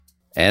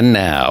And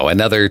now,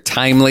 another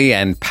timely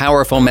and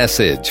powerful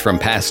message from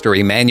Pastor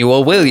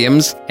Emmanuel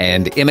Williams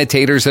and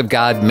Imitators of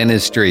God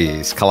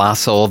Ministries,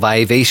 Colossal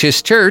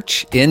Vivacious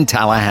Church in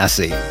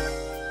Tallahassee.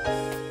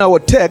 Our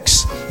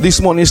text this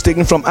morning is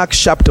taken from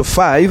Acts chapter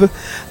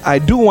 5. I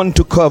do want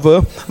to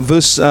cover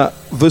verse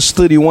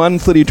 31,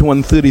 32,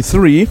 and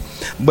 33,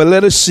 but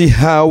let us see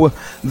how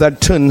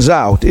that turns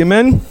out.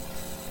 Amen.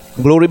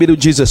 Glory be to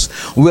Jesus.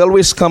 We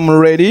always come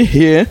ready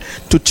here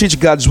to teach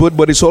God's word,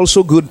 but it's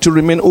also good to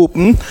remain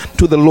open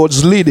to the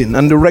Lord's leading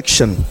and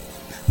direction.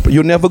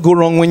 You never go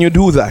wrong when you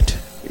do that.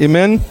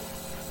 Amen.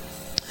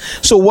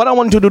 So what I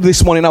want to do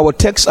this morning, our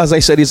text, as I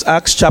said, is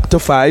Acts chapter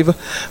 5,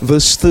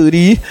 verse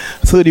 30,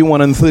 31,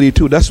 and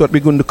 32. That's what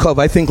we're going to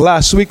cover. I think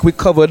last week we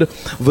covered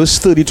verse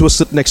 30 to a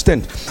certain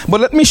extent.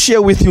 But let me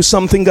share with you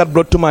something that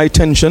brought to my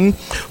attention,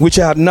 which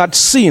I had not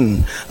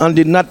seen and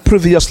did not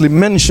previously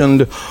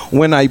mentioned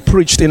when I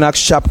preached in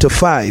Acts chapter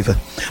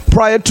 5.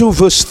 Prior to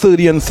verse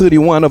 30 and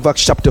 31 of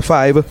Acts chapter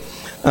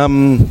 5,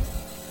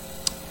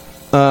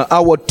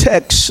 our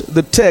text,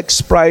 the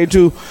text prior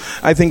to,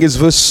 I think it's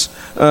verse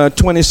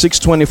 26,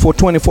 24,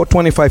 24,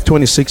 25,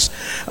 26,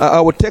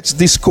 our text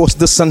discourse,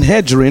 the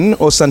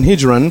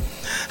Sanhedrin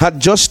had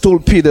just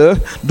told Peter,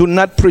 do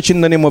not preach in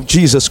the name of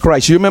Jesus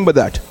Christ. You remember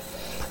that?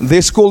 They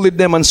scolded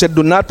them and said,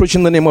 do not preach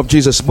in the name of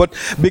Jesus. But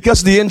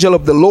because the angel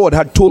of the Lord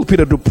had told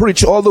Peter to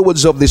preach all the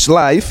words of this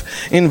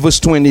life, in verse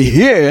 20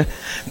 here,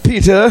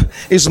 Peter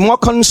is more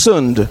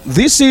concerned.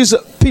 This is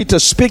Peter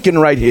speaking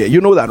right here.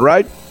 You know that,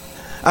 right?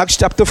 Acts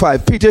chapter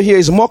 5. Peter here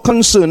is more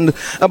concerned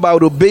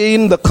about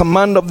obeying the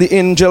command of the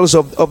angels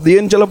of the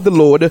angel of the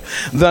Lord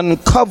than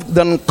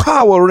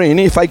cowering,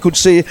 if I could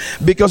say,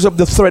 because of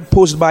the threat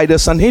posed by the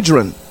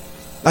Sanhedrin.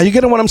 Are you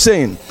getting what I'm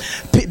saying?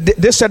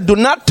 They said, do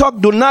not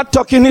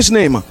talk in his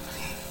name.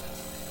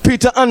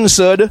 Peter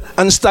answered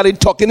and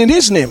started talking in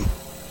his name.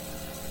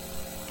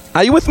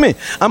 Are you with me?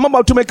 I'm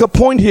about to make a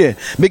point here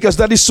because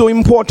that is so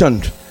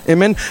important.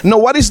 Amen. Now,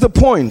 what is the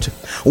point?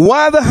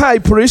 While the high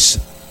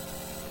priest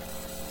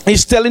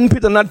is telling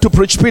Peter not to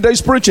preach, Peter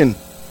is preaching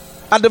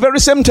at the very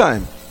same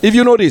time. If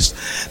you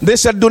notice, they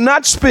said, do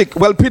not speak.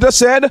 Well, Peter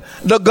said,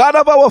 the God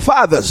of our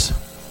fathers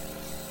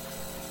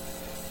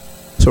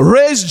so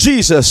raise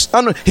Jesus.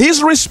 And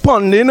he's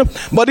responding,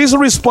 but his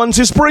response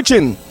is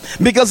preaching.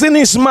 Because in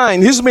his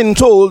mind, he's been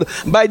told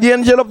by the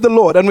angel of the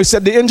Lord. And we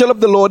said the angel of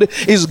the Lord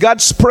is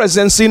God's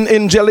presence in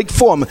angelic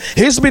form.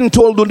 He's been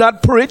told, do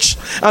not preach.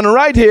 And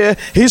right here,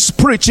 he's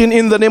preaching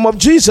in the name of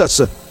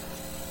Jesus.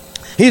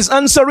 He's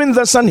answering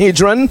the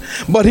Sanhedrin,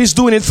 but he's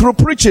doing it through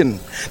preaching.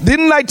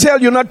 Didn't I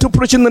tell you not to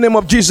preach in the name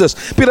of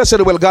Jesus? Peter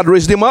said, well, God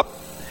raised him up.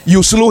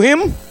 You slew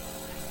him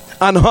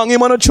and hung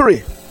him on a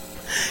tree.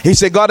 He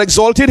said God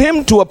exalted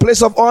him to a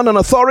place of honor and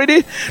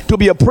authority to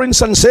be a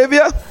prince and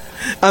savior.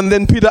 And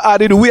then Peter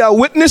added, we are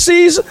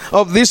witnesses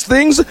of these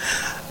things,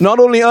 not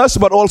only us,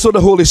 but also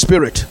the Holy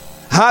Spirit.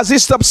 Has he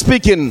stopped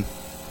speaking?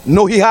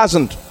 No, he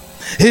hasn't.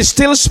 He's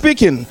still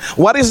speaking.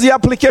 What is the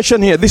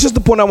application here? This is the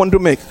point I want to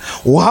make.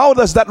 How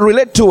does that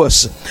relate to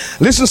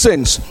us? Listen,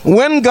 saints,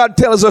 when God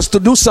tells us to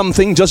do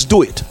something, just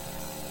do it.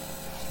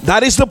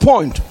 That is the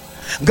point.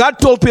 God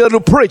told Peter to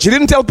preach. He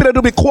didn't tell Peter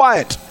to be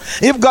quiet.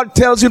 If God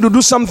tells you to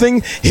do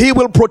something, he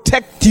will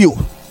protect you.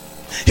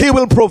 He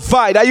will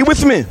provide. Are you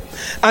with me?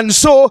 And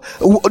so,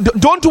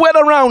 don't wait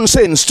around,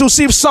 saints, to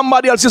see if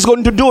somebody else is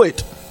going to do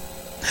it.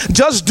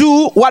 Just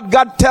do what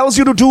God tells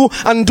you to do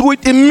and do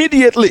it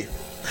immediately.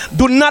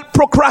 Do not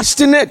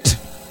procrastinate.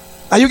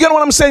 Are you getting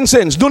what I'm saying,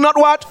 saints? Do not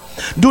what?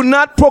 Do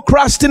not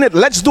procrastinate.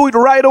 Let's do it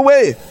right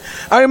away.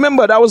 I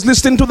remember I was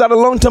listening to that a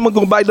long time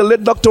ago by the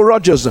late Dr.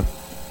 Rogers.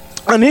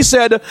 And he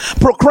said,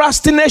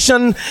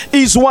 procrastination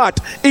is what?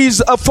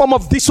 Is a form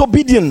of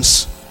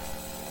disobedience.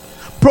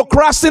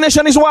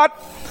 Procrastination is what?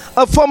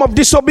 A form of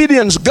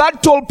disobedience.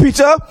 God told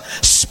Peter,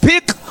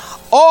 speak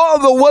all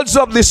the words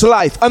of this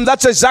life. And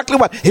that's exactly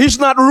what. He's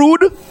not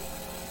rude.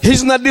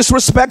 He's not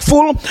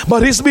disrespectful,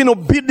 but he's been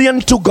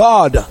obedient to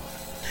God.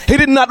 He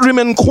did not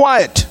remain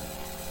quiet.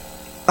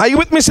 Are you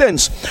with me,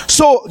 saints?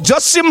 So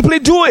just simply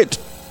do it.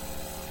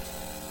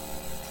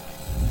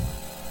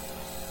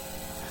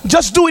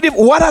 Just do it.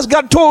 What has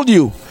God told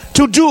you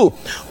to do?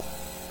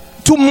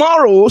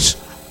 Tomorrow,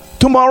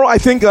 I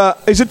think,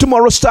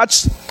 tomorrow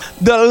starts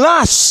the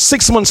last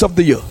 6 months of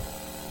the year.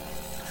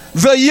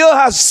 The year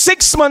has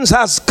 6 months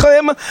has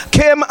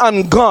came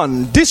and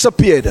gone,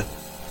 disappeared.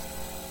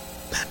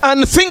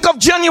 And think of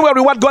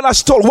January, what God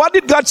has told. What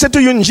did God say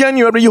to you in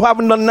January you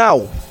haven't done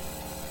now?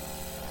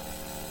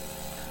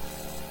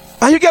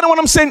 Are you getting what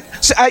I'm saying?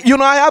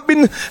 I have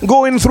been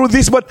going through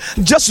this, but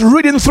just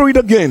reading through it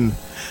again.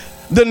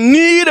 The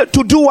need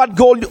to do what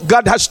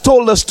God has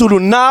told us to do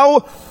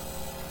now.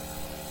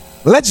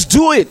 Let's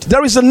do it.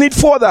 There is a need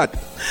for that.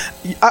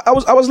 I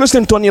was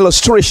listening to an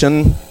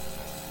illustration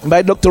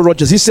by Dr.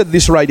 Rogers. He said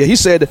this right here. He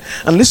said,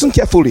 and listen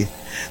carefully.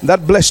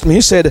 That blessed me.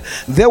 He said,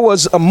 there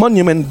was a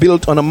monument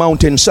built on a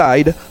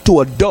mountainside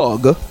to a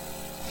dog.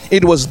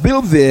 It was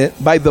built there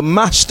by the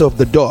master of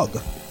the dog,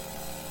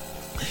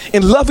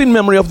 in loving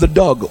memory of the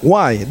dog.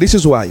 Why? This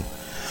is why.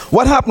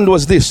 What happened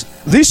was this.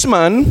 This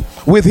man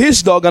with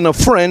his dog and a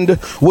friend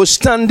was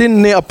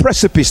standing near a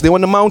precipice. They were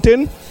on the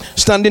mountain,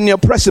 standing near a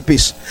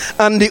precipice.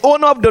 And the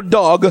owner of the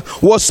dog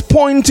was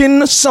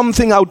pointing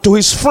something out to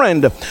his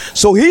friend.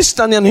 So he's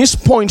standing and he's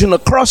pointing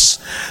across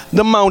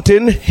the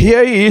mountain.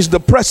 Here he is, the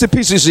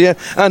precipice is here,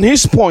 and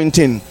he's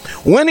pointing.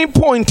 When he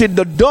pointed,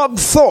 the dog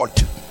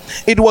thought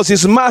it was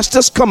his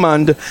master's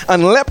command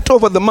and leapt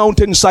over the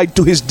mountainside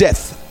to his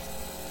death.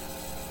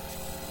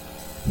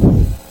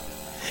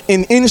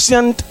 In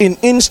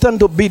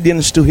instant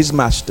obedience to his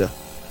master.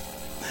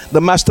 The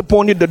master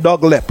pointed, the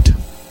dog leapt.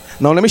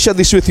 Now let me share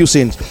this with you,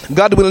 saints.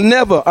 God will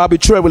never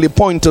arbitrarily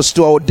point us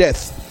to our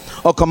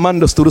death or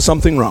command us to do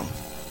something wrong.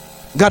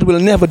 God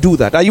will never do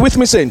that. Are you with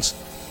me, saints?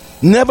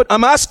 Never.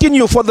 I'm asking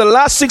you, for the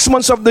last 6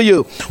 months of the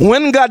year,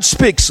 when God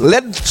speaks,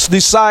 let's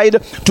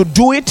decide to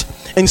do it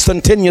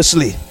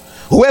instantaneously.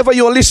 Whoever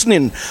you're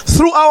listening,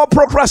 through our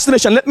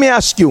procrastination, let me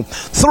ask you,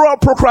 through our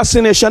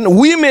procrastination,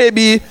 we may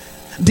be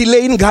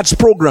delaying God's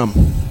program.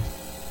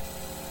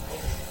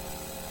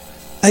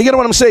 I get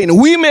what I'm saying?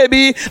 We may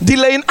be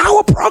delaying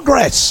our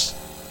progress,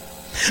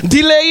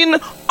 delaying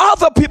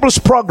other people's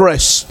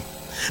progress,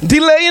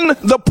 delaying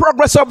the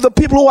progress of the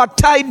people who are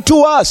tied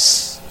to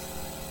us.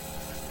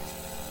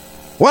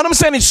 What I'm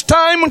saying, it's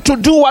time to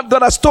do what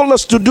God has told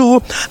us to do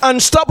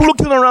and stop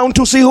looking around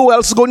to see who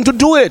else is going to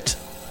do it.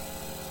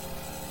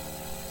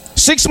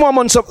 6 more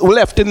months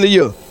left in the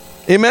year.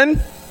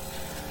 Amen.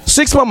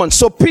 6 more months.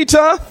 So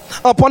Peter,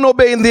 upon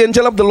obeying the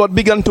angel of the Lord,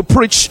 began to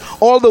preach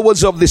all the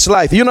words of this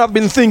life. You know, I've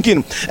been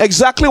thinking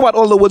exactly what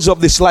all the words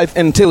of this life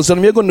entails,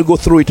 and we're going to go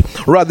through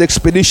it rather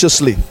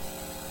expeditiously.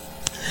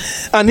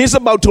 And he's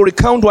about to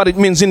recount what it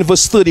means in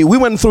verse 30. We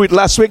went through it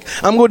last week.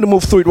 I'm going to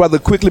move through it rather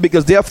quickly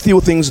because there are a few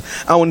things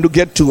I want to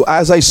get to.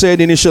 As I said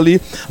initially,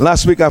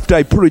 last week after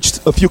I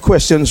preached, a few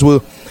questions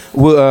were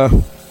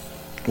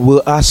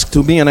asked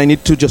to me, and I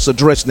need to just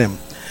address them.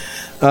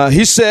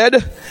 He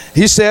said,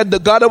 the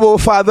God of our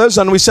fathers,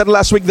 and we said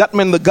last week that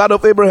meant the God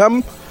of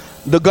Abraham,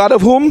 the God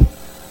of whom?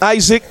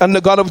 Isaac, and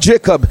the God of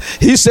Jacob.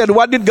 He said,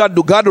 what did God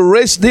do? God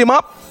raised him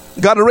up.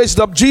 God raised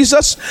up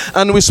Jesus,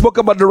 and we spoke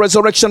about the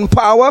resurrection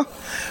power.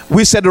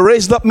 We said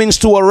raised up means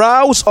to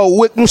arouse or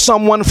awaken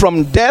someone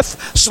from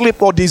death,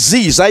 sleep, or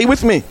disease. Are you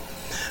with me?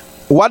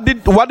 What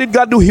did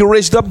God do? He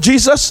raised up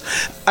Jesus.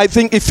 I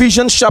think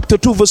Ephesians chapter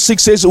 2 verse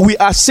 6 says we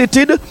are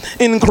seated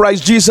in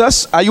Christ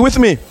Jesus. Are you with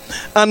me?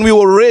 And we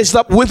were raised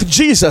up with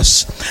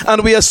Jesus.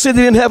 And we are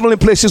seated in heavenly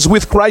places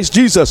with Christ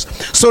Jesus.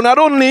 So not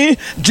only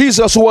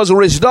Jesus was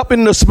raised up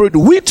in the spirit,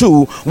 we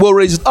too were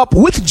raised up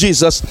with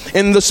Jesus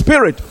in the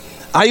spirit.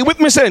 Are you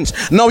with me,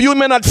 saints? Now you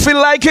may not feel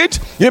like it,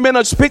 you may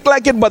not speak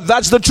like it, but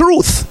that's the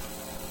truth.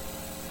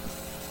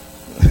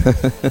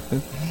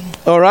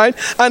 All right.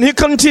 And he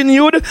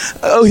continued,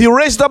 he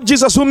raised up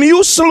Jesus whom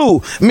you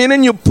slew,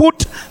 meaning you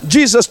put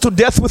Jesus to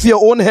death with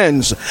your own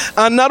hands.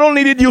 And not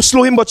only did you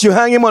slew him, but you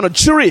hang him on a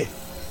tree.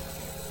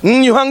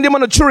 You hung him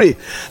on a tree.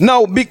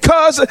 Now,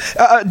 because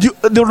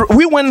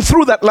we went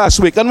through that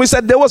last week, and we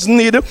said there was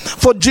need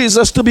for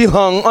Jesus to be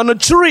hung on a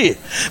tree,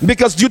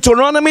 because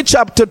Deuteronomy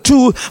chapter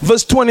 2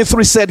 verse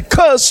 23 said,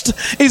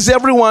 cursed is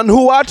everyone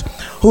who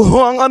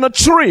hung on a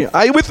tree.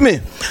 Are you with me?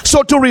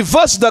 So to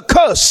reverse the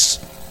curse,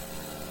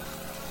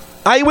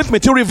 are you with me?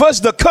 To reverse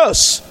the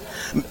curse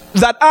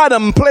that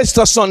Adam placed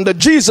us under,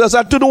 Jesus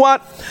had to do what?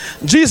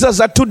 Jesus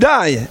had to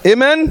die.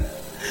 Amen.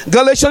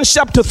 Galatians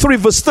chapter 3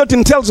 verse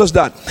 13 tells us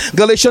that.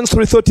 Galatians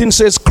 3:13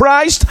 says,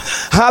 Christ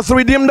hath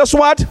redeemed us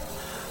what?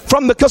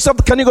 From the curse of...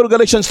 Can you go to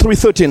Galatians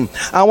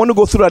 3:13? I want to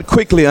go through that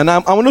quickly, and I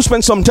want to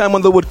spend some time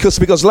on the word curse,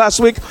 because last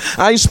week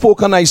I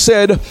spoke and I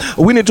said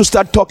we need to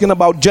start talking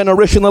about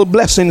generational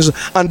blessings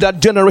and that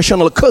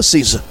generational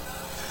curses.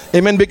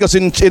 Amen. Because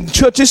in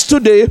churches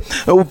today,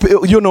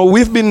 you know,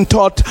 we've been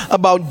taught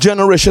about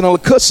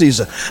generational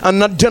curses and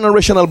not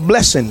generational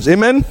blessings.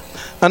 Amen.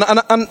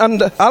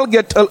 And I'll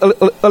get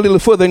a little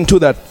further into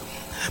that.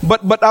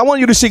 But I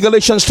want you to see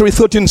Galatians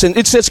 3:13.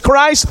 It says,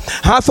 Christ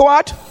hath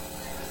what?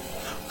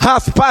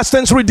 Hath, past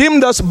tense,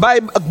 redeemed us by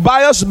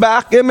us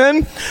back,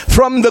 amen,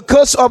 from the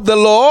curse of the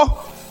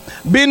law,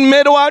 being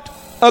made what?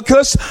 A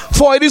curse.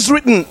 For it is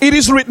written. It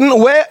is written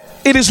where?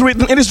 It is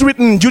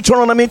written in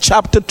Deuteronomy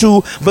chapter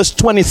 2 verse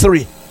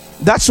 23.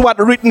 That's what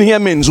written here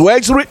means. Where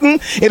it's written,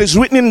 it is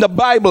written in the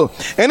Bible.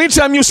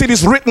 Anytime you see it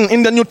is written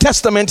in the New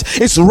Testament,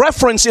 it's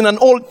referenced in an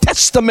Old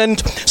Testament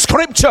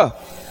scripture.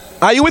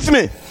 Are you with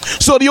me?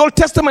 So the Old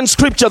Testament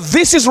scripture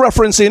this is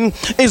referencing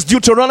is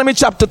Deuteronomy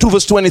chapter 2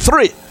 verse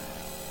 23.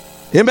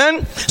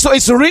 Amen. So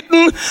it's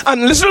written,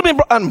 and listen to me,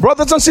 and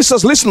brothers and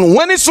sisters, listen.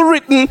 When it's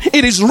written,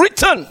 it is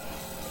written.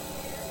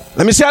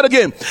 Let me say it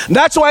again.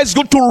 That's why it's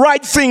good to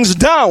write things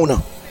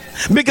down.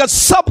 Because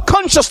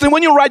subconsciously,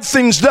 when you write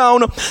things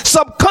down,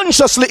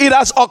 subconsciously it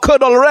has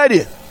occurred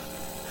already.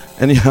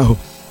 Anyhow,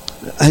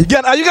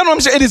 again, are you getting what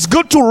I'm saying? It is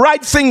good to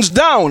write things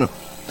down.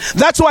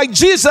 That's why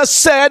Jesus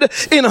said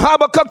in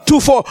Habakkuk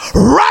 2:4,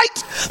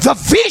 write the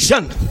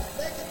vision.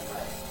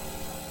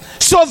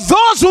 So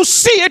those who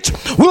see it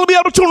will be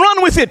able to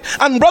run with it.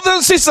 And brothers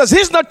and sisters,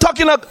 he's not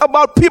talking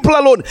about people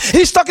alone.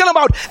 He's talking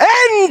about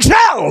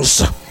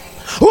angels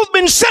who've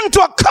been sent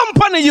to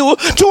accompany you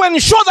to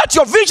ensure that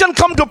your vision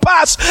come to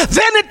pass.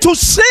 They need to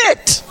see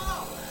it.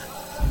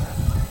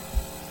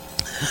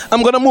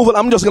 I'm going to move.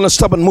 I'm just going to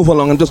stop and move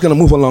along. I'm just going to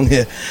move along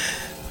here.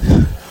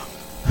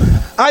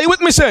 Are you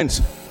with me,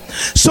 saints?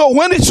 So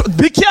when it's,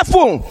 be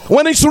careful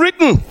when it's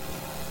written.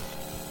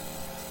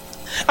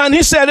 And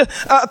he said,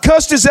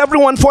 cursed is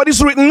everyone, for it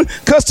is written,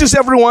 cursed is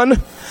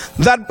everyone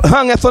that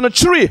hangeth on a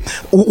tree.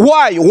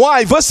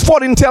 Why? Verse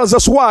 14 tells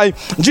us why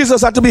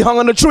Jesus had to be hung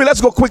on a tree.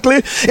 Let's go quickly.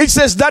 It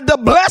says that the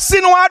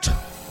blessing what?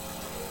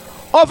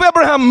 Of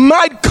Abraham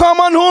might come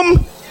on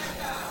whom?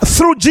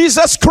 Through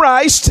Jesus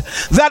Christ,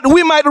 that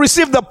we might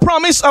receive the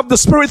promise of the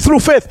Spirit through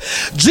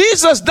faith.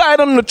 Jesus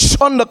died on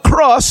the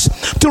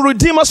cross to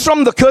redeem us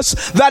from the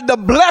curse, that the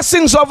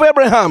blessings of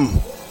Abraham,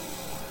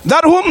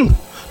 that whom?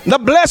 The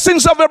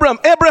blessings of Abraham.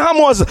 Abraham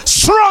was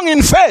strong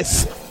in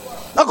faith.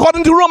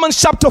 According to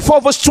Romans chapter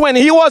 4 verse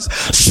 20, he was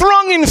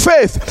strong in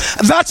faith.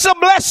 That's a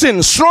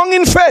blessing, strong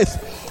in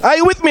faith. Are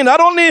you with me?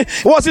 Not only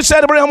was it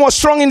said Abraham was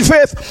strong in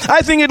faith, I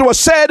think it was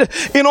said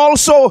in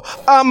also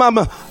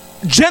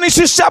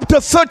Genesis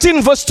chapter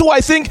 13 verse 2,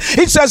 I think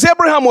it says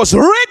Abraham was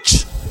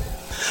rich,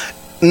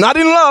 not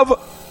in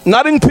love,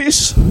 not in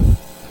peace,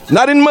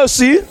 not in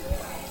mercy,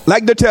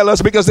 like they tell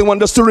us, because they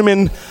want us to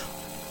remain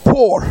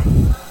poor.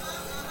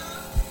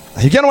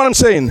 You get what I'm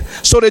saying?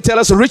 So they tell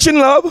us rich in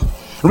love,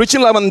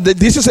 and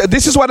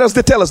this is what else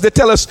they tell us. They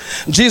tell us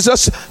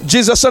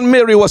Jesus and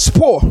Mary was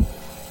poor.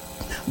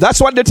 That's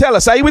what they tell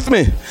us. Are you with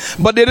me?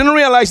 But they didn't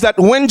realize that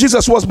when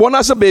Jesus was born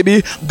as a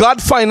baby,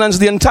 God financed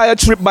the entire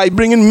trip by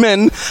bringing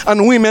men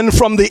and women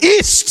from the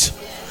east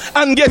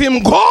and gave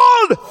him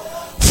gold,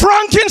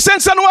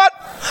 frankincense, and what?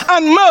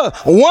 And myrrh.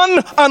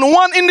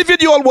 One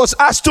individual was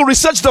asked to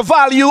research the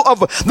value of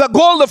the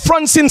gold, the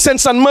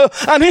frankincense, and myrrh,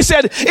 and he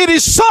said it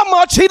is so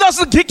much he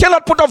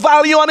cannot put a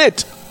value on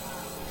it.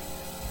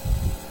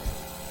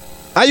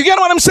 Are you getting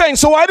what I'm saying?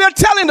 So why they're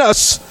telling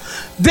us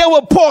they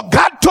were poor,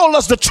 God told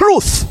us the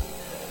truth.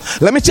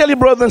 Let me tell you,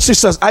 brothers and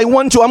sisters, I'm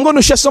going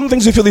to share some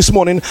things with you this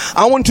morning.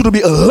 I want you to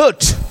be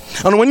alert,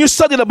 and when you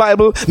study the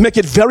Bible, make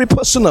it very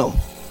personal.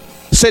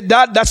 Say,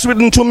 Dad, that's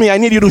written to me. I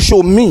need you to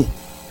show me.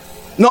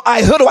 No,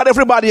 I heard what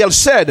everybody else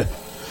said.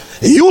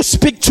 You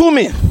speak to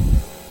me.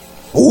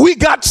 We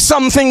got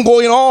something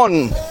going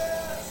on.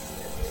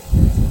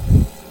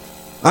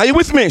 Are you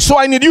with me? So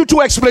I need you to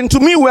explain to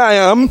me where I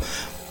am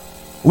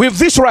with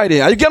this right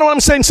here. Are you getting what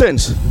I'm saying,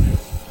 saints?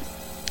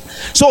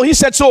 So he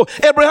said, so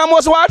Abraham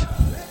was what?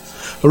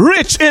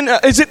 Rich in,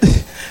 is it,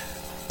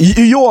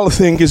 you all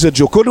think it's a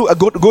joke. Go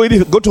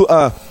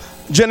to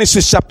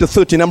Genesis chapter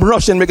 13. I'm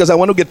rushing because I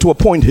want to get to a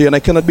point here and I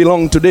cannot be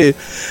long today.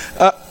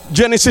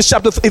 Genesis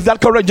chapter, is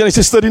that correct?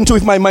 Genesis 13:2,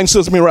 if my mind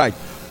serves me right.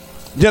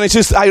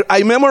 Genesis,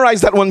 I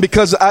memorized that one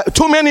because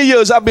too many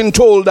years I've been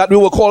told that we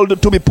were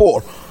called to be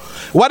poor.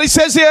 What it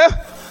says here,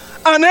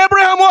 and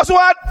Abraham was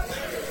what?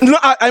 No,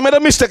 I made a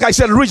mistake. I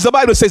said rich. The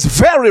Bible says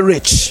very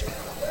rich.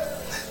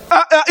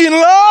 In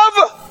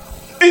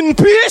love, in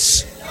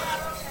peace,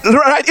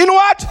 right? In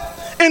what?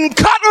 In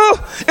cattle,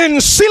 in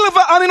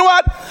silver, and in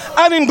what?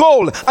 And in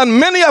gold. And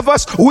many of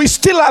us, we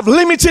still have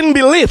limiting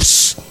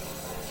beliefs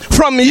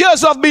from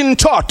years of being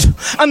taught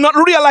and not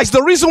realize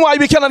the reason why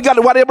we cannot get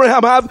what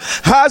Abraham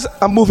has.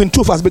 I'm moving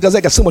too fast because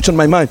I got so much on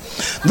my mind.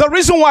 The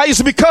reason why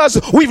is because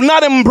we've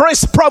not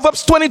embraced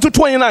Proverbs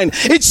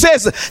 20-29. It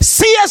says,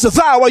 seest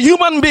thou a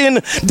human being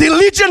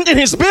diligent in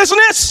his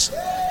business?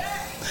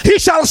 He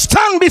shall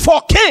stand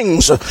before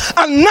kings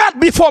and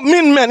not before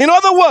mean men. In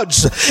other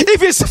words,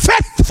 if he's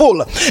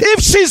faithful, if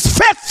she's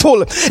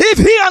faithful, if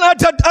he and her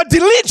are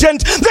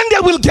diligent, then they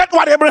will get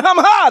what Abraham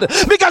had.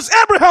 Because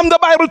Abraham, the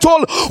Bible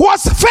told,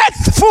 was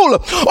faithful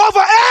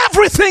over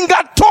everything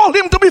God told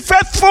him to be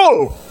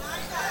faithful.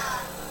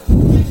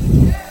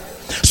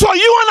 So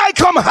you and I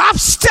come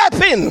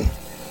half-stepping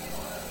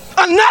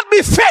and not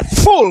be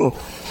faithful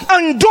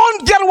and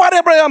don't get what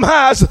Abraham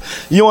has.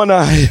 You and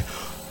I,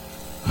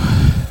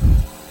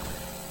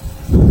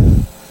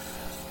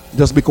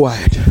 just be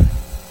quiet.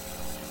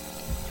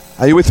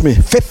 Are you with me?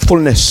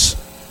 Faithfulness,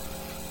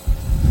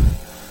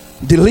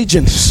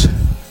 diligence,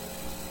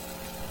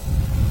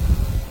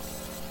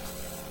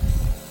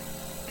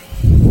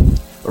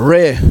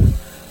 rare,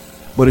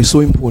 but it's so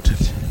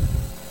important.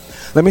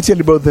 Let me tell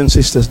you, brothers and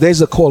sisters,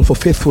 there's a call for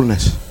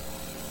faithfulness,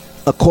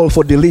 a call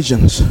for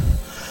diligence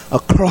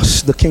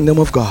across the kingdom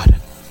of God.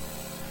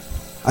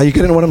 Are you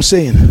getting what I'm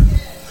saying?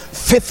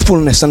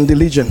 Faithfulness and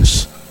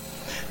diligence.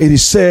 It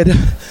is said,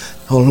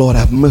 oh Lord,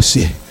 have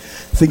mercy.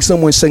 I think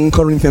somewhere in 2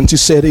 Corinthians he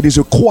said it is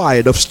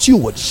required of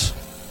stewards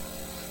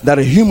that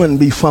a human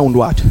be found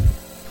what?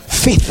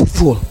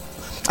 Faithful.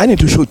 I need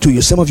to show it to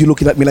you. Some of you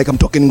looking at me like I'm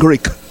talking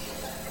Greek.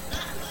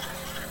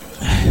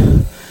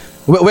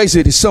 Where is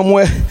it? It's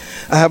somewhere.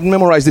 I haven't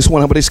memorized this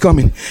one, but it's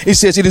coming. It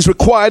says it is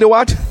required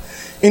what?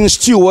 In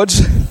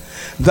stewards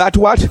that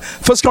what?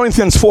 1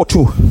 Corinthians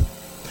 4:2.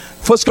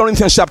 1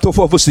 Corinthians chapter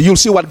 4 verse 2. You'll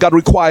see what God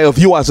requires of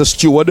you as a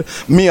steward,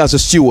 me as a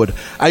steward.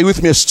 Are you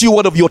with me? A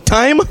steward of your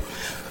time,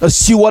 a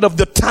steward of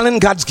the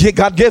talent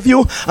God gave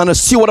you, and a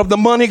steward of the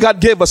money God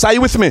gave us. Are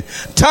you with me?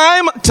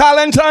 Time,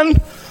 talent, and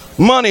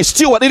money.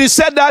 Steward. It is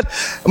said that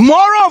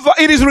moreover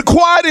it is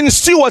required in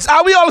stewards.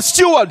 Are we all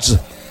stewards?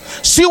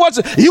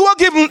 Stewards. You are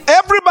given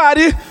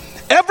everybody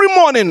every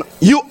morning,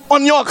 you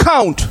on your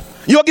account,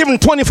 you are given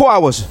 24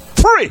 hours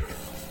free.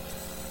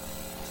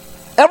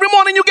 Every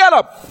morning you get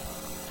up,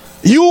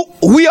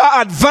 we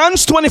are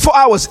advanced 24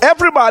 hours.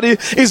 Everybody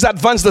is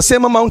advanced the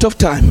same amount of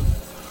time.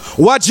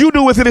 What you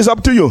do with it is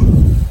up to you.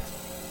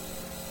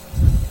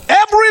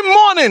 Every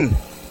morning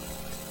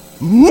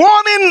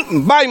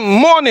by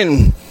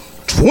morning,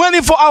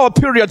 24-hour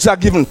periods are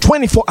given.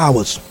 24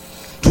 hours,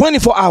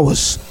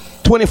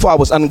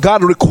 and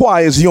God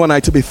requires you and I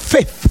to be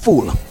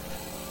faithful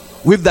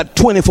with that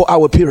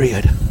 24-hour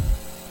period.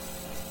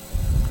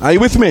 Are you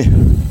with me?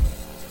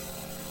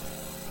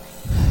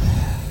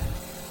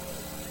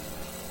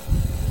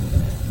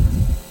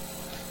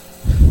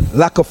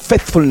 Lack of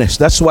faithfulness.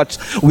 That's what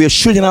we are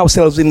shooting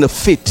ourselves in the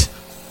feet.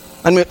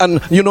 And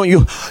you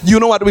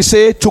know what we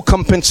say to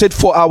compensate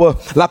for our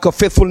lack of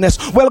faithfulness?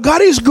 Well,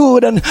 God is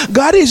good and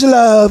God is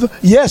love.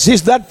 Yes,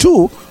 He's that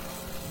too.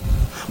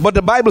 But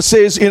the Bible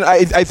says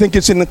I think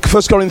it's in 1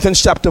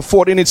 Corinthians chapter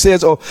 14, it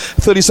says, or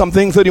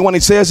 31,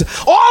 it says,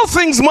 all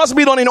things must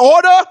be done in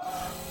order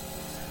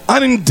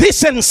and in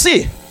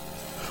decency.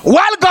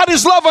 While God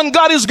is love and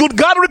God is good,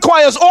 God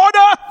requires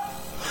order.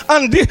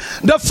 And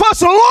the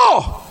first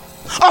law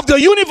of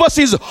the universe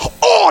is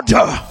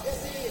order.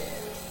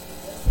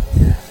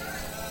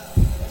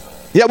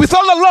 Yeah, with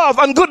all the love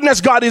and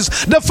goodness God is,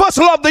 the first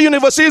law of the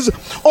universe is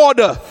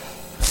order.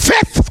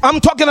 Faith. I'm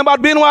talking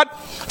about being what?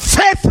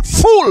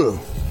 Faithful.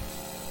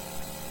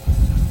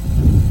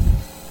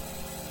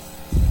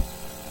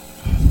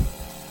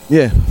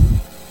 Yeah.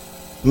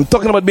 I'm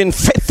talking about being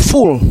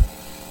faithful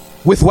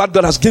with what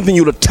God has given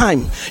you, the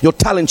time, your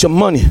talent, your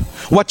money,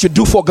 what you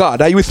do for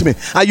God. Are you with me?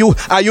 Are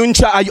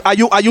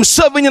you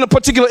serving in a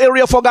particular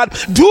area for God?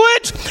 Do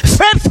it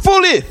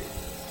faithfully.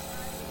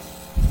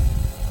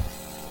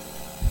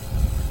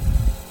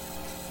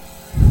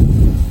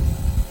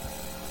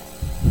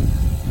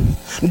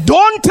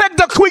 Don't take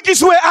the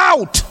quickest way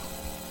out.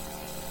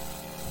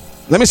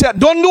 Let me say it.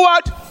 Don't do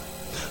what?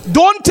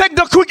 Don't take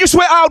the quickest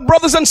way out,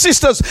 brothers and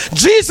sisters.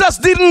 Jesus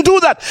didn't do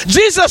that.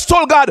 Jesus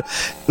told God,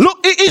 look,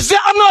 is there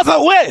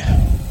another way?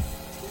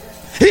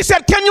 He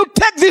said, can you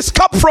take this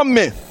cup from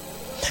me?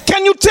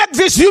 Can you take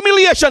this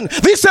humiliation,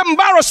 this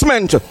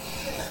embarrassment,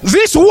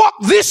 this walk,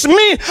 this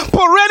me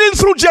parading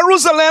through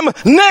Jerusalem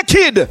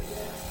naked?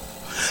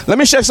 Let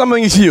me share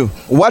something with you.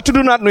 What you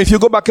do not know, if you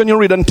go back and you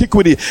read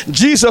antiquity,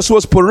 Jesus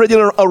was parading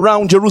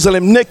around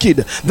Jerusalem naked.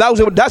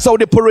 That's how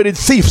they paraded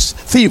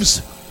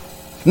thieves.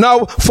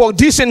 Now, for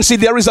decency,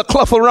 there is a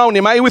cloth around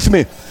him. Are you with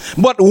me?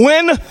 But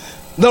when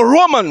the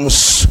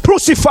Romans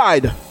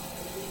crucified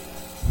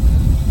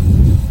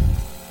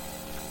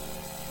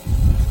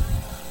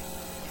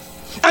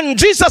and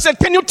Jesus said,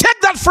 can you take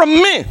that from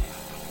me?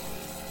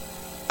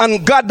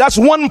 And God, that's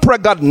one prayer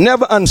God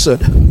never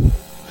answered.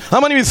 How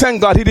many of you thank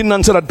God He didn't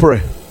answer that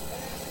prayer?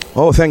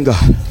 Oh, thank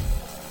God.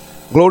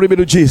 Glory be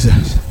to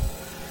Jesus.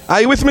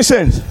 Are you with me,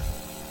 saints?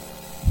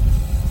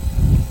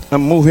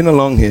 I'm moving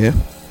along here.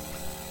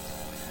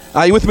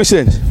 Are you with me,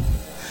 saints?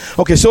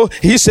 Okay, so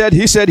he said,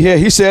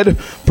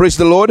 praise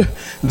the Lord,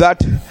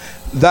 that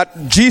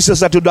Jesus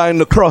had to die on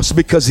the cross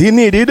because He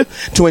needed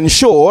to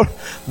ensure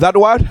that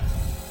what?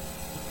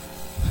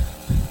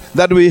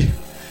 That we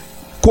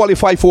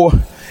qualify for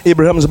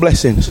Abraham's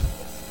blessings.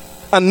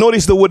 And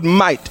notice the word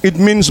might. It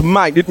means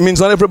might. It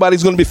means not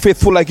everybody's going to be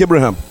faithful like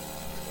Abraham.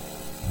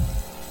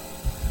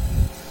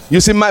 You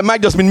see,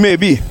 might just mean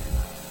maybe.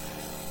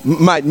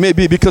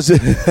 Maybe, because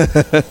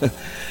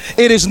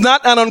it is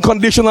not an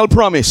unconditional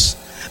promise.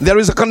 There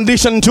is a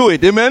condition to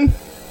it. Amen.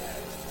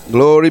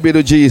 Glory be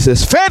to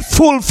Jesus.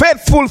 Faithful.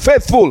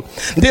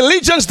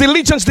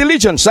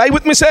 Diligence. Are you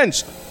with me,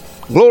 saints?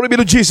 Glory be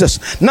to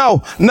Jesus.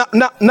 Now,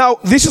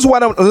 this is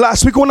what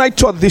last week when I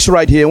taught this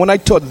right here,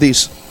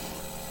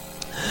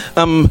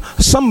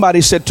 somebody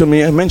said to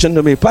me, mentioned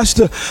to me,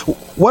 Pastor,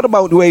 what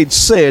about where it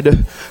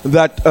said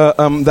that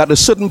that a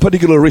certain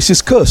particular race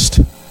is cursed?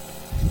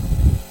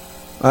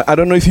 I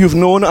don't know if you've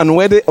known, and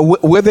where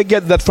they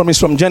get that from is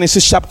from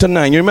Genesis chapter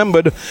 9. You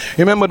remembered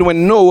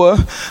when Noah,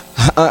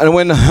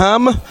 when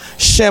Ham,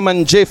 Shem,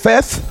 and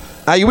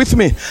Japheth. Are you with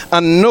me?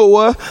 And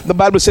Noah, the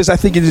Bible says, I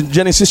think it's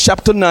Genesis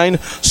chapter 9,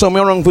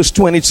 somewhere around verse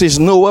 20, it says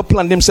Noah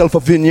planted himself a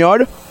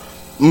vineyard.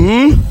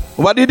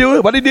 What did he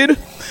do?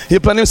 He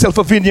planted himself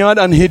a vineyard,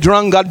 and he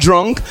got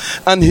drunk,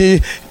 and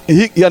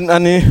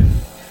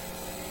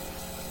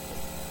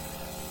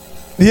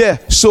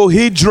so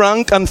he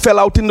drank and fell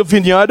out in the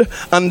vineyard,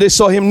 and they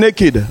saw him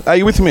naked. Are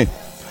you with me?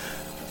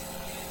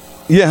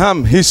 Yeah,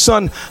 Ham, his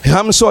son,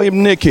 Ham saw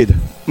him naked.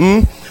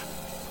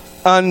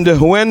 And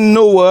when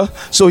Noah,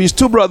 so his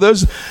two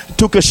brothers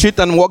took a shit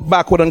and walked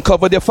backward and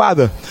covered their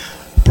father.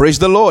 Praise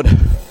the Lord.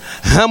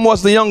 Ham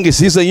was the youngest.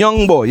 He's a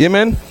young boy.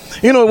 Amen.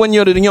 You know, when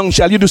you're the young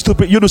child, you do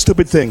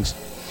stupid things.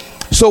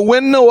 So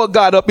when Noah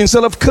got up,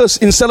 instead of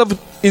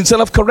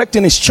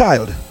correcting his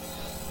child,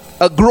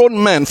 a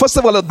grown man. First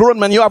of all, a grown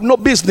man, you have no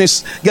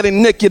business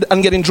getting naked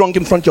and getting drunk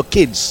in front of your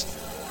kids.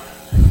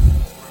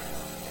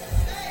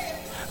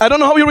 I don't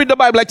know how you read the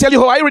Bible. I tell you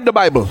how I read the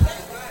Bible.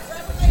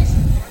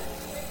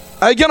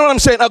 I get what I'm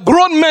saying. A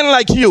grown man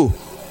like you.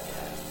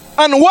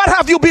 And what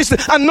have you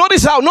business? And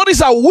notice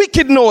how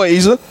wicked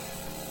noise.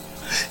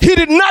 He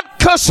did not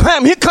curse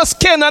Ham. He cursed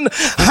Canaan,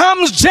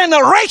 Ham's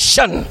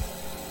generation.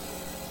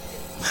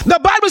 The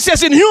Bible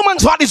says in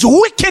humans what is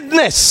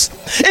wickedness.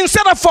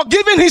 Instead of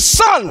forgiving his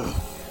son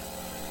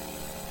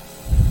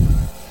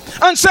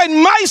and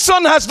saying, my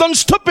son has done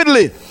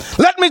stupidly,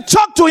 let me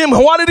talk to him.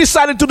 What he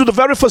decided to do, the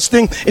very first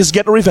thing is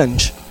get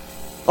revenge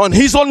on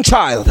his own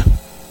child.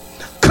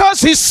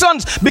 Curse his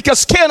sons,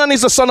 because Canaan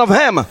is the son of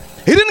Ham.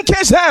 He didn't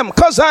curse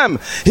Ham.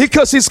 He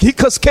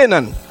cursed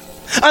Canaan.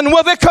 And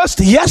were they cursed?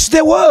 Yes,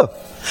 they were.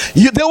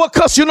 They were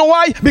cursed. You know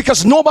why?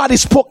 Because nobody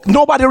spoke.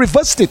 Nobody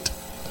reversed it.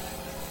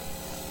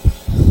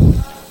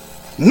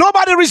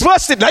 Nobody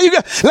reversed it. Now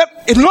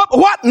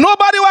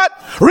nobody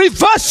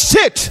reversed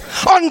it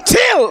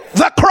until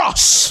the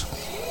cross.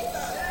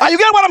 Are you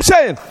getting what I'm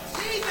saying?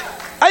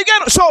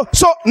 Again, so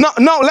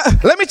now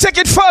let me take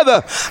it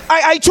further.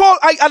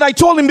 I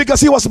told him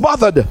because he was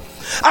bothered.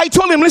 I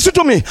told him, listen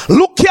to me,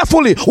 look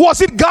carefully.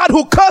 Was it God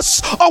who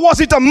cursed or was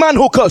it a man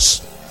who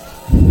cursed?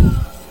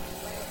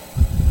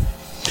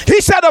 He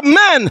said a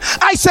man.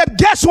 I said,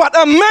 guess what?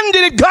 A man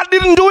did it, God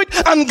didn't do it,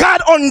 and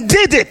God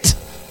undid it.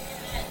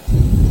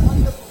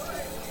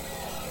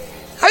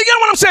 You get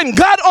what I'm saying?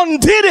 God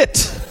undid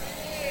it.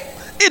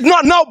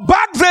 Now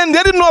back then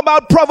they didn't know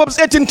about Proverbs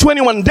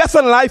 18:21. Death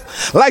and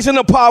life lies in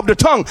the power of the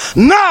tongue.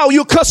 Now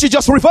you curse, you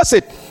just reverse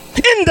it.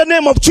 In the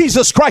name of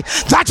Jesus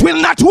Christ. That will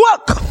not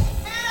work.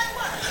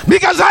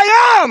 Because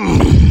I am.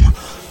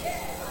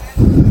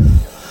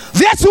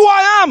 That's who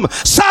I am.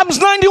 Psalms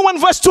 91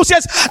 verse 2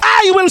 says,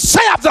 I will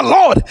say of the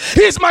Lord,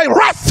 He is my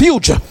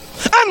refuge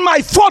and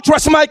my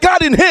fortress, my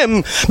God in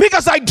Him,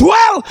 because I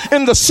dwell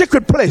in the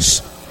secret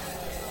place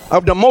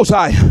of the Most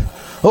High.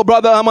 Oh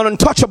brother, I'm an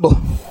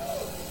untouchable.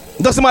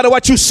 Doesn't matter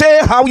what you say,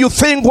 how you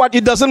think, what,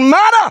 it doesn't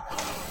matter.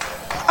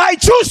 I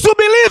choose to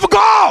believe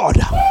God.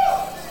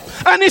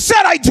 And He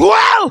said, I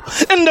dwell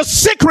in the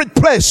secret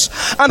place.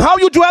 And how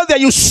you dwell there,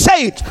 you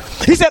say it.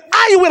 He said,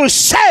 I will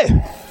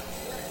say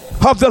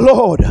of the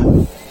Lord,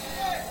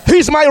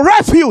 He's my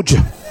refuge.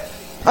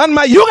 And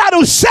you got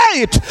to say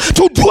it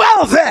to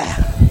dwell there.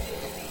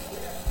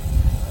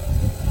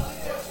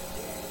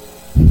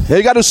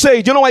 You got to say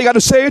it. You know why you got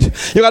to say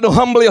it? You got to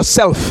humble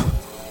yourself.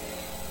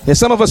 Yeah,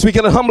 some of us, we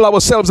cannot humble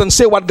ourselves and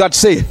say what God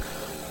say.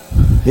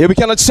 Yeah, we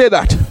cannot say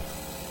that.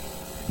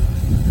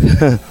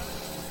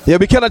 Yeah,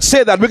 we cannot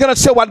say that. We cannot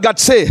say what God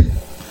say.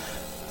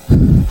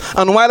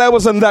 And while I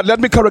was on that, let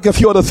me correct a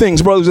few other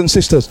things, brothers and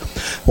sisters.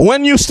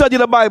 When you study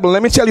the Bible,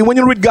 let me tell you, when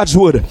you read God's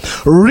word,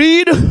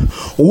 read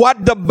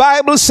what the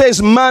Bible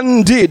says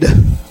man did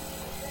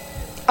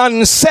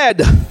and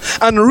said,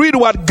 and read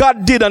what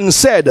God did and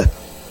said.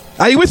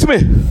 Are you with me?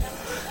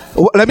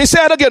 Let me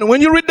say it again.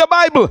 When you read the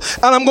Bible,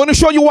 and I'm going to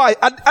show you why.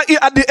 At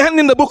the end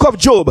in the book of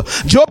Job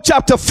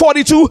chapter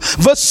 42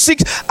 verse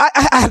 6,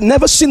 I had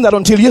never seen that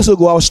until years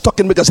ago. I was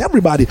talking because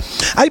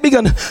I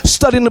began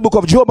studying the book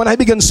of Job, and I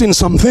began seeing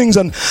some things,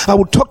 and I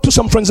would talk to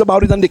some friends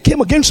about it, and they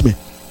came against me.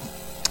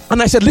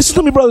 And I said, listen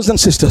to me, brothers and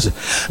sisters.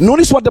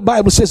 Notice what the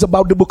Bible says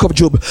about the book of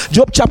Job.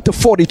 Job chapter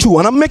 42.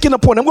 And I'm making a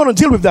point. I'm going to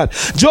deal with that.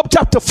 Job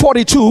chapter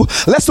 42.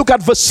 Let's look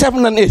at verse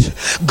 7 and 8.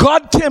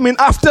 God came in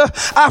after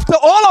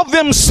all of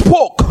them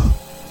spoke.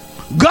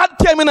 God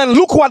came in and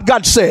look what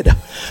God said.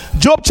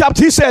 Job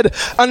chapter, he said,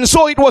 and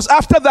so it was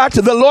after that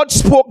the Lord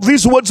spoke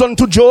these words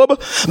unto Job.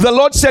 The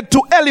Lord said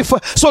to Eliphaz.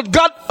 So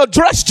God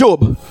addressed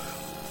Job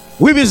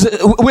with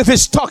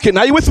his talking.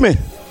 Are you with me?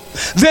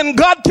 Then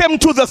God came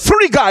to the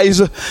three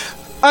guys.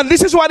 And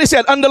this is what he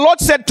said. And the Lord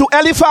said to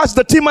Eliphaz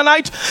the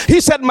Temanite, He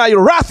said, my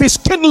wrath is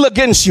kindled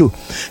against you.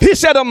 He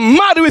said, I'm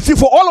mad with you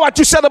for all what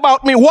you said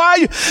about me.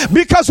 Why?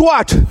 Because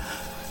what?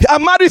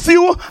 I'm mad with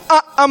you.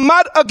 I'm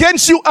mad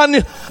against you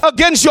and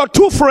against your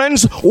two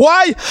friends.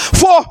 Why?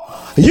 For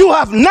you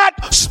have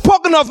not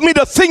spoken of me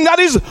the thing that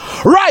is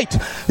right.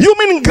 You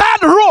mean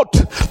God wrote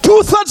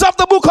 2/3 of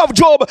the book of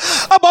Job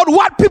about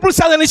what people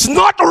said and it's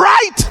not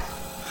right?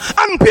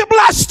 And people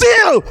are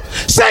still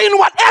saying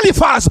what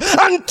Eliphaz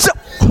and...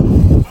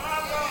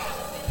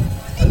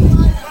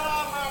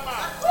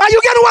 Are you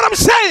getting what I'm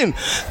saying?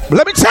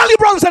 Let me tell you,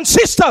 brothers and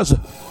sisters.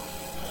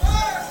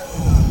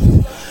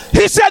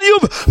 He said,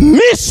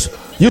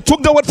 you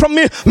took the word from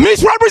me,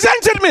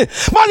 misrepresented me,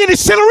 but it is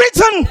still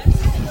written.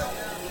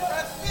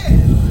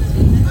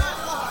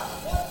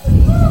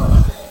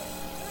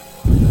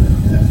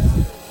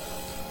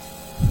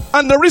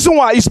 And the reason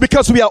why is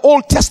because we are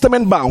Old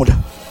Testament bound.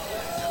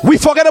 We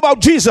forget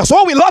about Jesus.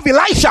 Oh, we love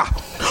Elisha.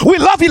 We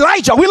love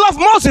Elijah. We love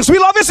Moses. We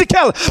love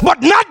Ezekiel.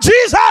 But not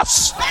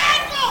Jesus.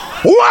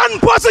 One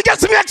person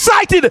gets me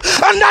excited,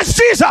 and that's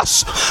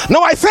Jesus.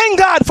 Now I thank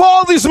God for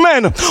all these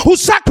men who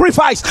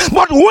sacrifice,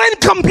 but when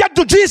compared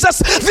to Jesus,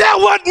 their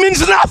word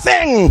means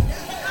nothing.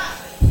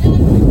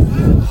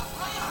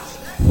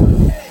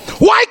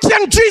 Why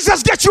can't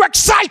Jesus get you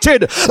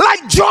excited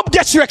like Job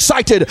gets you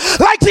excited,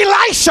 like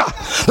Elisha,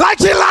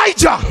 like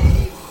Elijah?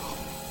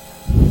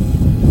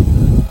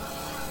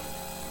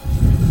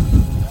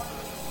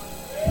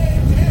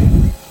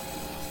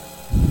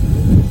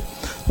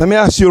 Let me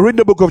ask you, read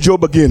the book of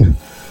Job again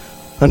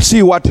and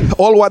see what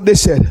they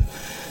said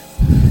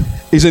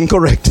is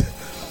incorrect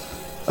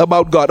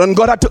about God. And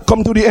God had to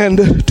come to the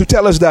end to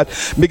tell us that,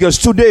 because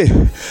today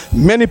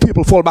many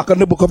people fall back on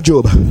the book of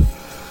Job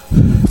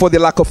for the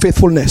lack of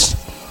faithfulness.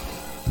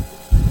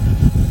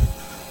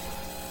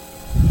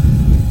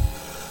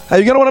 Are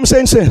you getting what I'm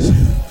saying,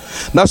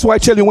 saints? That's why I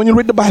tell you, when you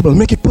read the Bible,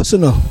 make it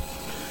personal.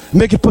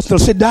 Make it personal.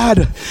 Say,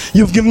 Dad,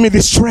 you've given me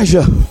this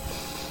treasure,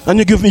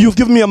 and you've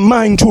given me a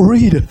mind to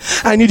read.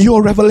 I need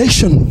your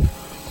revelation.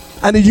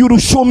 I need you to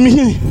show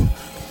me.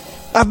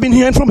 I've been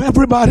hearing from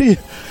everybody.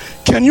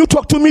 Can you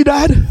talk to me,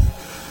 Dad?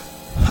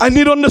 I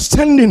need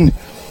understanding.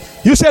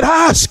 You said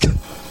ask.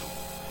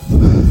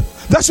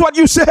 That's what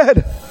you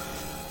said.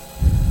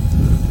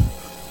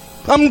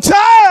 I'm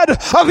tired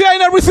of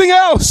hearing everything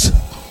else.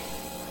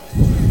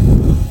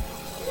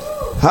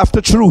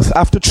 After truth,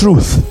 after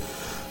truth.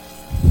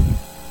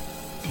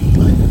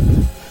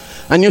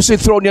 And you see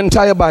throughout the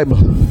entire Bible,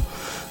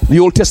 the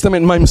Old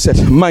Testament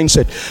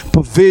mindset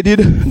pervaded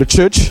the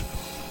church.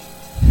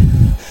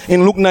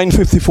 In Luke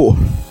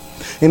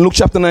 9:54, in Luke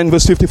chapter 9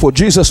 verse 54,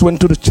 Jesus went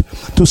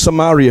to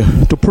Samaria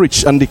to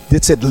preach, and they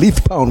said,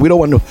 leave town. We don't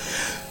want to.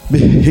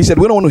 He said,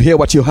 we don't want to hear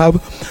what you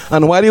have.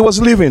 And while he was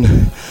leaving,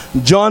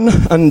 John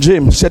and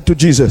James said to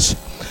Jesus,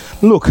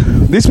 look,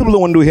 these people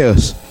don't want to hear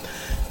us.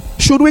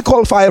 Should we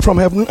call fire from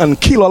heaven and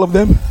kill all of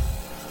them?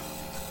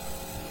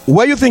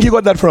 Where do you think he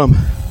got that from?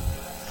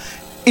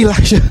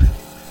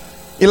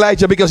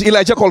 Elijah, because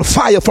Elijah called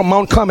fire from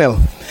Mount Carmel,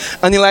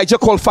 and Elijah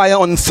called fire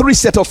on 3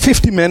 sets of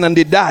 50 men, and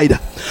they died.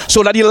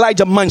 So that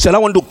Elijah man said, I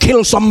want to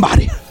kill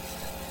somebody.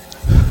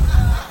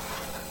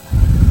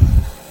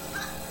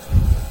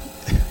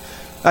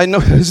 I know,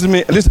 listen to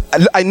me. Listen,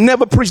 I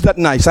never preach that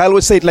nice. I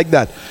always say it like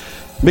that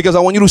because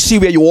I want you to see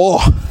where you are.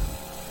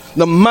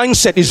 The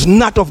mindset is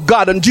not of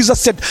God. And Jesus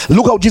said,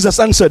 look how Jesus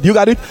answered. You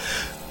got it?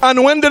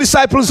 And when the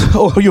disciples,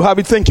 oh, you have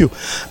it, thank you.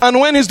 And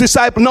when his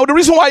disciples, now the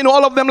reason why I know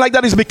all of them like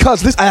that is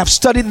because I have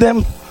studied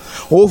them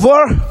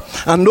over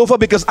and over,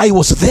 because I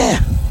was there.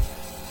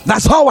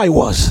 That's how I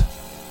was.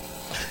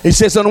 It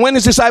says, and when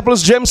his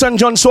disciples, James and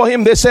John, saw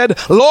him, they said,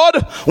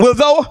 Lord, wilt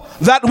thou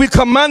that we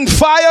command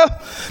fire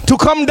to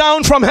come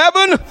down from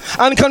heaven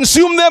and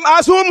consume them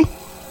as whom?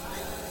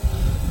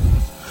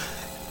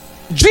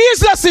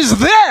 Jesus is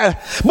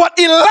there, but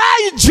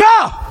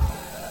Elijah.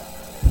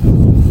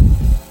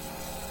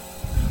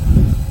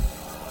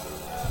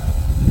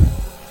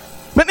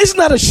 Man, isn't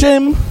that a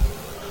shame?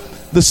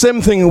 The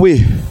same thing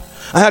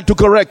I had to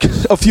correct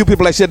a few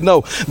people. I said,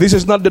 no, this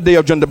is not the day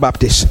of John the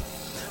Baptist.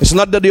 It's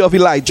not the day of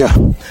Elijah.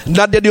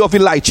 Not the day of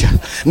Elijah.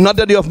 Not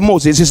the day of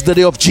Moses. It's the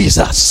day of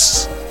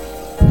Jesus.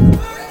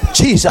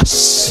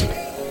 Jesus.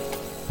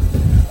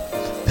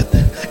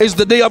 It's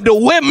the day of the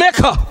way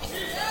maker,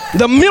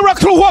 the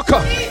miracle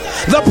worker,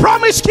 the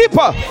promise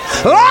keeper,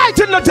 light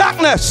in the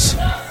darkness.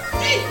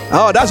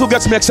 Oh, that's who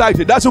gets me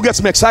excited. That's who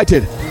gets me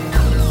excited.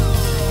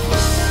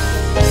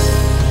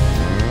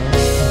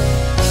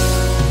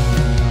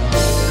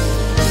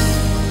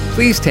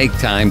 Please take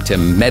time to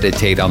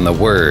meditate on the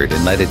Word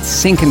and let it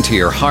sink into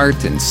your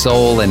heart and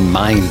soul and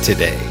mind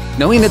today,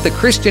 knowing that the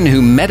Christian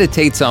who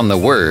meditates on the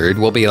Word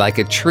will be like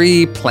a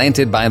tree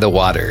planted by the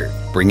water,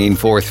 bringing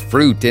forth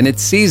fruit in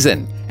its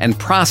season and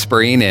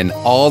prospering in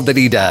all that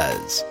he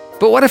does.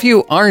 But what if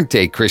you aren't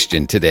a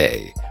Christian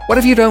today? What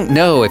if you don't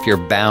know if you're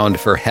bound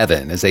for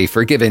heaven as a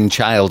forgiven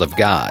child of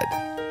God?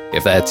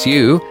 If that's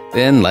you,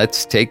 then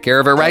let's take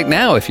care of it right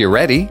now if you're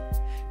ready.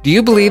 Do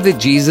you believe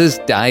that Jesus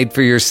died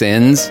for your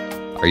sins?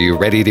 Are you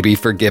ready to be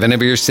forgiven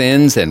of your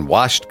sins and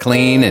washed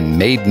clean and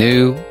made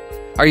new?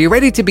 Are you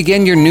ready to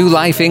begin your new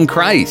life in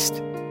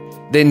Christ?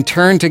 Then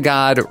turn to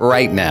God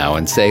right now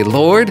and say,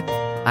 Lord,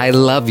 I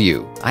love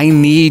you. I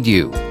need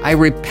you. I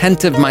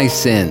repent of my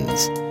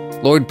sins.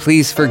 Lord,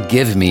 please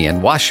forgive me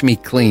and wash me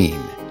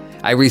clean.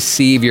 I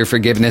receive your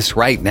forgiveness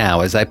right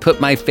now as I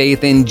put my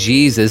faith in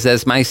Jesus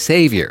as my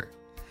Savior.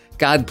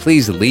 God,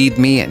 please lead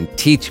me and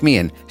teach me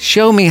and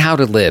show me how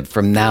to live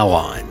from now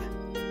on.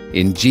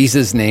 In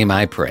Jesus' name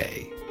I pray.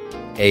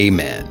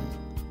 Amen.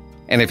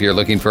 And if you're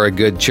looking for a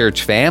good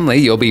church family,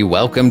 you'll be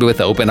welcomed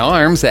with open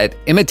arms at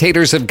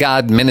Imitators of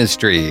God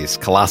Ministries,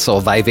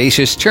 Colossal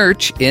Vivacious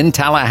Church in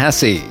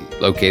Tallahassee,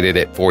 located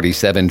at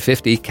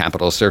 4750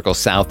 Capitol Circle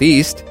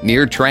Southeast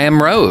near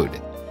Tram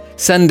Road.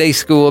 Sunday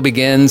school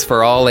begins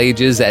for all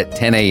ages at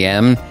 10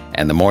 a.m.,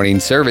 and the morning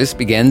service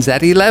begins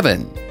at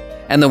 11,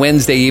 and the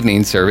Wednesday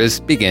evening service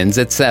begins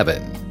at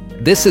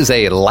 7. This is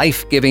a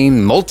life-giving,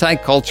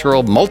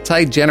 multicultural,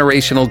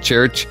 multi-generational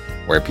church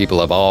where people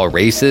of all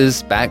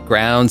races,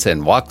 backgrounds,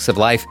 and walks of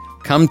life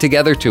come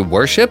together to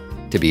worship,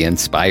 to be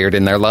inspired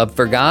in their love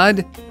for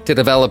God, to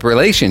develop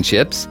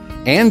relationships,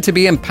 and to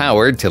be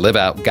empowered to live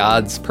out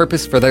God's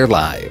purpose for their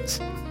lives.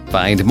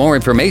 Find more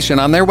information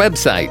on their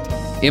website,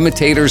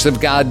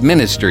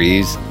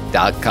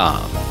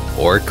 ImitatorsOfGodMinistries.com,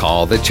 or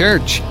call the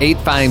church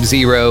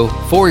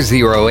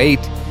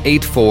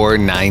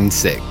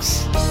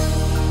 850-408-8496.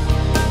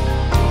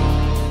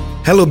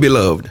 Hello,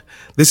 beloved.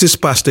 This is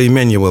Pastor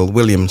Emmanuel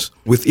Williams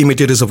with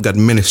Imitators of God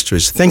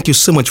Ministries. Thank you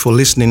so much for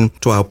listening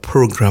to our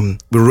program.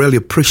 We really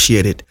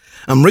appreciate it.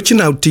 I'm reaching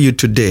out to you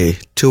today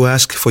to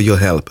ask for your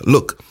help.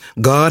 Look,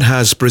 God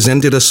has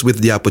presented us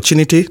with the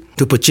opportunity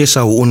to purchase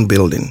our own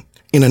building.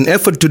 In an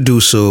effort to do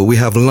so, we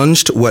have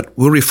launched what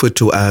we refer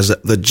to as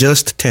the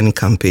Just 10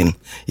 campaign.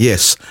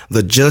 Yes,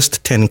 the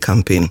Just 10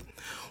 campaign.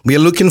 We are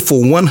looking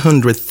for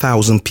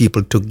 100,000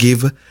 people to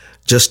give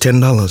just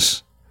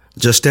 $10.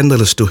 Just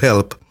 $10 to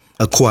help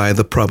acquire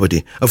the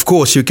property. Of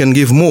course, you can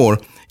give more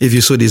if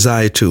you so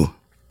desire to.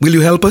 Will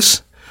you help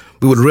us?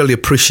 We would really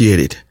appreciate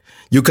it.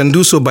 You can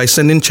do so by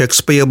sending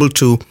checks payable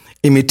to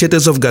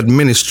Imitators of God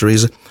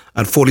Ministries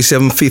at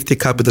 4750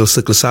 Capitol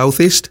Circle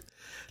Southeast,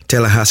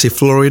 Tallahassee,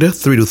 Florida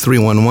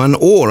 32311,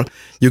 or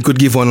you could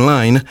give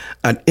online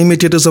at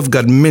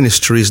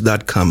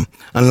ImitatorsOfGodMinistries.com.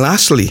 And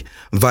lastly,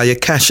 via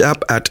Cash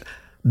App at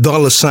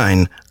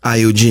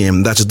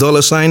 $IOGM. That's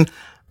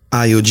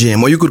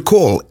 $IOGM. Or you could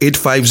call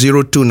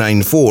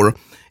 850-294-8439.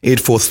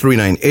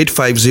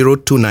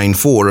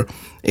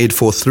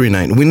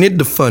 850-294-8439. We need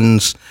the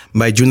funds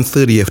by June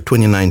 30th,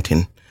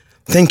 2019.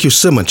 Thank you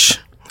so much,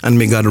 and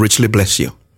may God richly bless you.